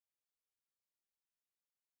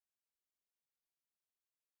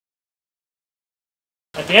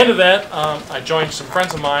At the end of that, I joined some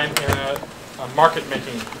friends of mine in a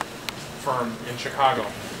market-making firm in Chicago.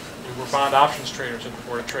 We were bond options traders at the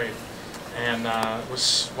Board of Trade. And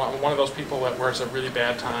was one of those people that wears a really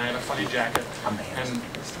bad tie and a funny jacket and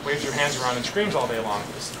waves your hands around and screams all day long.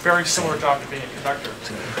 It's a very similar job to being a conductor.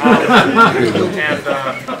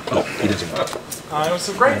 It was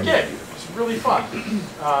a great gig. It was really fun.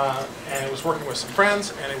 And it was working with some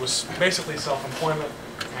friends, and it was basically self-employment,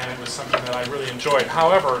 and it was something that I really enjoyed.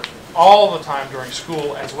 However, all the time during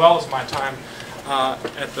school, as well as my time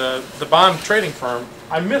at the bond trading firm,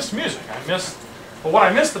 I missed music. But what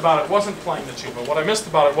I missed about it wasn't playing the tuba. What I missed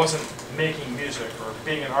about it wasn't making music or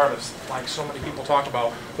being an artist, like so many people talk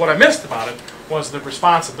about. What I missed about it was the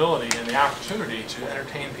responsibility and the opportunity to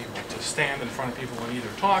entertain people, to stand in front of people and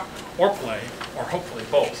either talk or play, or hopefully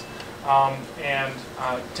both, and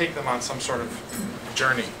take them on some sort of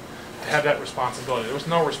journey, to have that responsibility. There was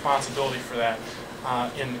no responsibility for that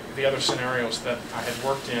in the other scenarios that I had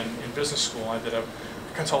worked in business school. I did a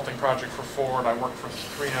consulting project for Ford. I worked for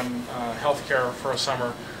 3M Healthcare for a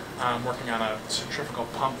summer, working on a centrifugal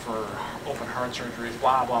pump for open heart surgery,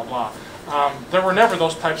 blah, blah, blah. There were never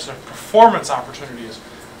those types of performance opportunities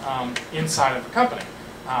inside of the company,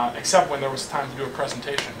 except when there was time to do a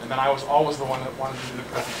presentation. And then I was always the one that wanted to do the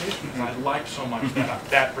presentation, because I liked so much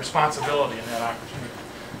that responsibility and that opportunity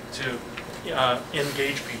to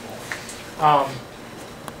engage people.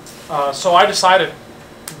 So I decided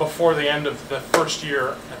before the end of the first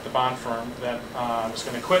year at the bond firm that I was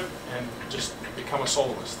going to quit and just become a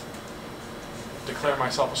soloist. Declare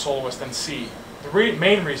myself a soloist and see. The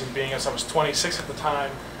main reason being is I was 26 at the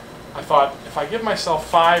time. I thought if I give myself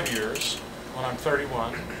 5 years when I'm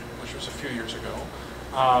 31, which was a few years ago,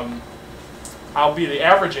 I'll be the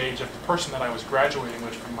average age of the person that I was graduating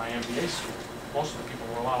with from my MBA school. Most of the people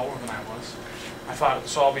were a lot older than I was. I thought,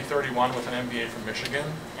 so I'll be 31 with an MBA from Michigan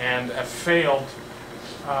and a failed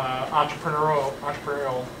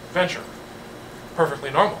entrepreneurial venture.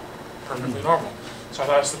 Perfectly normal. Perfectly normal. So I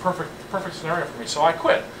thought it's the perfect scenario for me. So I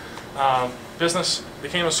quit. Business,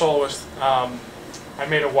 became a soloist. I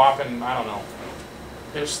made a whopping, I don't know,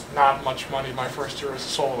 there's not much money my first year as a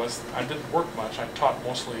soloist. I didn't work much. I taught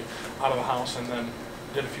mostly out of the house and then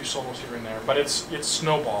did a few solos here and there. But it's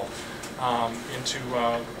snowballed into,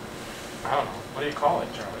 I don't know, what do you call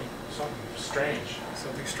it, Charlie? Something strange.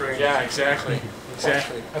 Something strange. Yeah, exactly.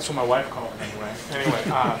 Exactly. That's what my wife called it anyway. Anyway,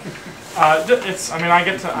 it's. I mean,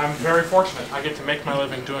 I'm very fortunate. I get to make my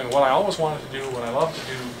living doing what I always wanted to do, what I love to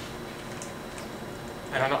do.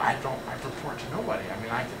 And I report to nobody. I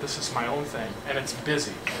mean, this is my own thing, and it's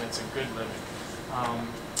busy, and it's a good living,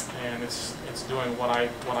 and it's doing what I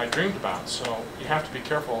dreamed about. So you have to be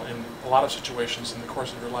careful in a lot of situations in the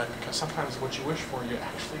course of your life, because sometimes what you wish for you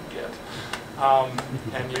actually get,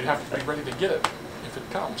 and you have to be ready to get it if it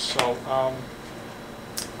comes. So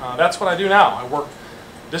that's what I do now. I work.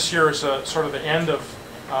 This year is sort of the end of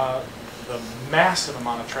the massive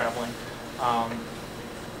amount of traveling.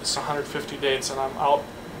 It's 150 dates, and I'm out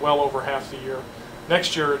well over half the year.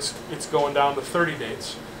 Next year, it's going down to 30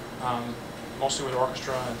 dates, mostly with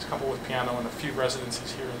orchestra and a couple with piano and a few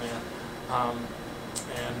residencies here and there.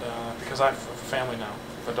 Because I have a family now,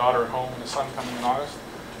 with a daughter at home and a son coming in August,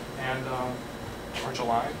 and or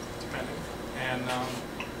July, depending. And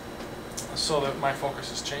so that my focus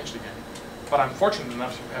has changed again. But I'm fortunate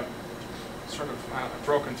enough to have sort of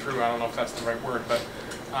broken through. I don't know if that's the right word, but.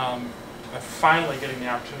 I'm finally getting the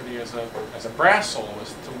opportunity as a brass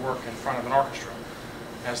soloist to work in front of an orchestra,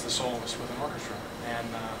 as the soloist with an orchestra, and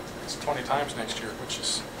it's 20 times next year, which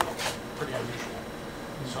is pretty unusual.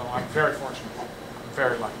 So I'm very fortunate. I'm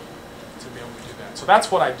very lucky to be able to do that. So that's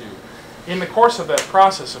what I do. In the course of that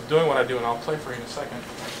process of doing what I do, and I'll play for you in a second,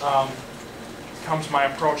 comes my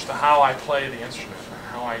approach to how I play the instrument,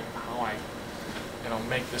 how I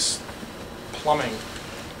make this plumbing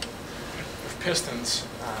pistons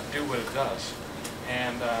do what it does,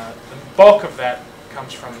 and the bulk of that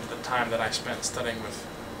comes from the time that I spent studying with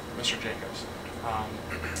Mr. Jacobs.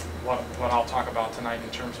 What I'll talk about tonight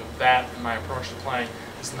in terms of that and my approach to playing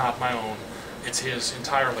is not my own. It's his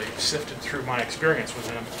entirely, sifted through my experience with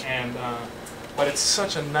him, and but it's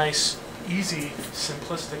such a nice, easy,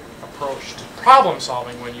 simplistic approach to problem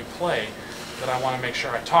solving when you play that I want to make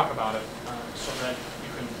sure I talk about it so that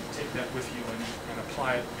you can take that with you and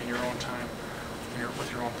apply it in your own time.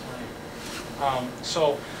 With your own playing.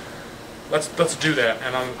 So let's do that,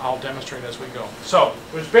 and I'll demonstrate as we go. So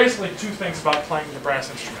there's basically two things about playing the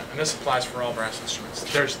brass instrument, and this applies for all brass instruments.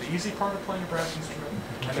 There's the easy part of playing a brass instrument,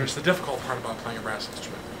 and there's the difficult part about playing a brass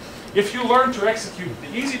instrument. If you learn to execute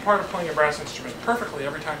the easy part of playing a brass instrument perfectly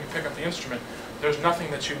every time you pick up the instrument, there's nothing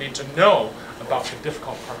that you need to know about the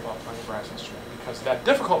difficult part about playing a brass instrument, because that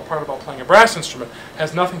difficult part about playing a brass instrument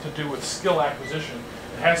has nothing to do with skill acquisition.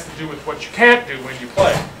 It has to do with what you can't do when you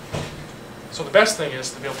play. So the best thing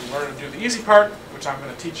is to be able to learn to do the easy part, which I'm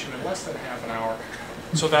going to teach you in less than half an hour,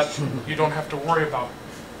 so that you don't have to worry about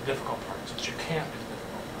the difficult parts, that you can't do the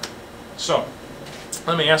difficult part. So,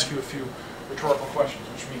 let me ask you a few rhetorical questions,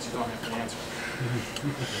 which means you don't have to answer.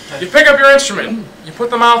 You pick up your instrument, you put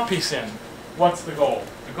the mouthpiece in. What's the goal?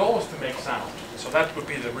 The goal is to make sound. So that would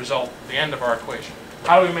be the result, the end of our equation.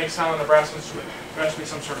 How do we make sound in a brass instrument? There has to be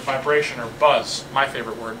some sort of vibration or buzz. My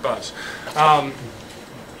favorite word, buzz. Thank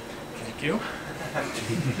you.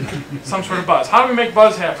 Some sort of buzz. How do we make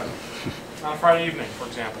buzz happen? On a Friday evening, for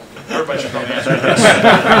example. Everybody should know the answer to this.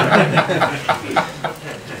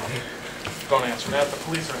 Don't answer that. The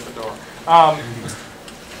police are at the door.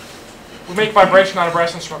 We make vibration on a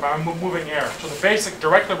brass instrument by moving air. So the basic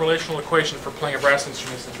directly relational equation for playing a brass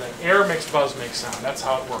instrument is that air makes buzz make sound. That's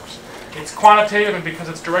how it works. It's quantitative, and because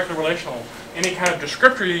it's directly relational, any kind of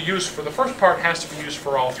descriptor you use for the first part has to be used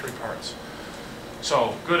for all three parts.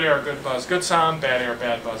 So, good air, good buzz, good sound, bad air,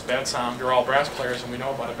 bad buzz, bad sound. You're all brass players, and we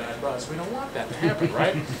know about a bad buzz. We don't want that to happen,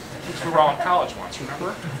 right? Because we were all in college once,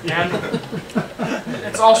 remember? And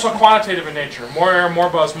it's also quantitative in nature. More air,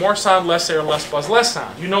 more buzz, more sound, less air, less buzz, less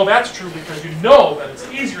sound. You know that's true because you know that it's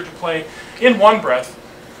easier to play in one breath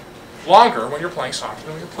longer when you're playing softer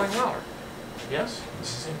than when you're playing louder. Yes?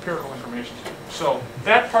 This is empirical information. So,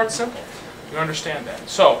 that part's simple. You understand that.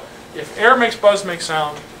 So, if air makes buzz make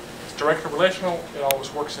sound, directly relational, it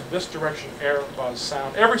always works in this direction, air, buzz,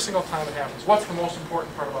 sound, every single time it happens. What's the most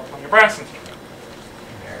important part about playing a brass instrument?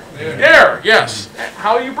 Air, yes.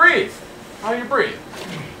 How you breathe. How you breathe.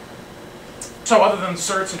 So other than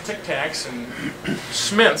certs and tic tacs and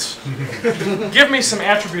smints, give me some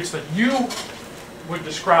attributes that you would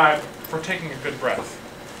describe for taking a good breath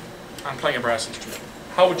on playing a brass instrument.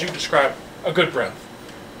 How would you describe a good breath?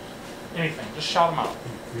 Anything, just shout them out.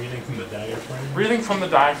 Breathing from the diaphragm. Breathing from the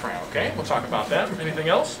diaphragm, okay? We'll talk about that. Anything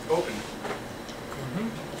else? Open.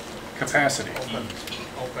 Capacity.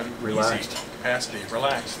 Open. Relaxed. Easy. Capacity.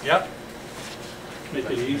 Relaxed. Yep. Make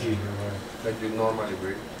it easy. Like you normally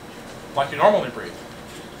breathe. Like you normally breathe.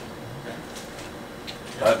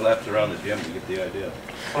 5 laps around the gym to get the idea.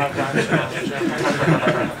 5 times around the gym.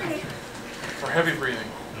 For heavy breathing.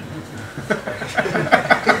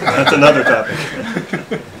 That's another topic.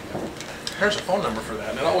 There's a phone number for that,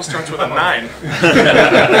 and it always starts with a 9.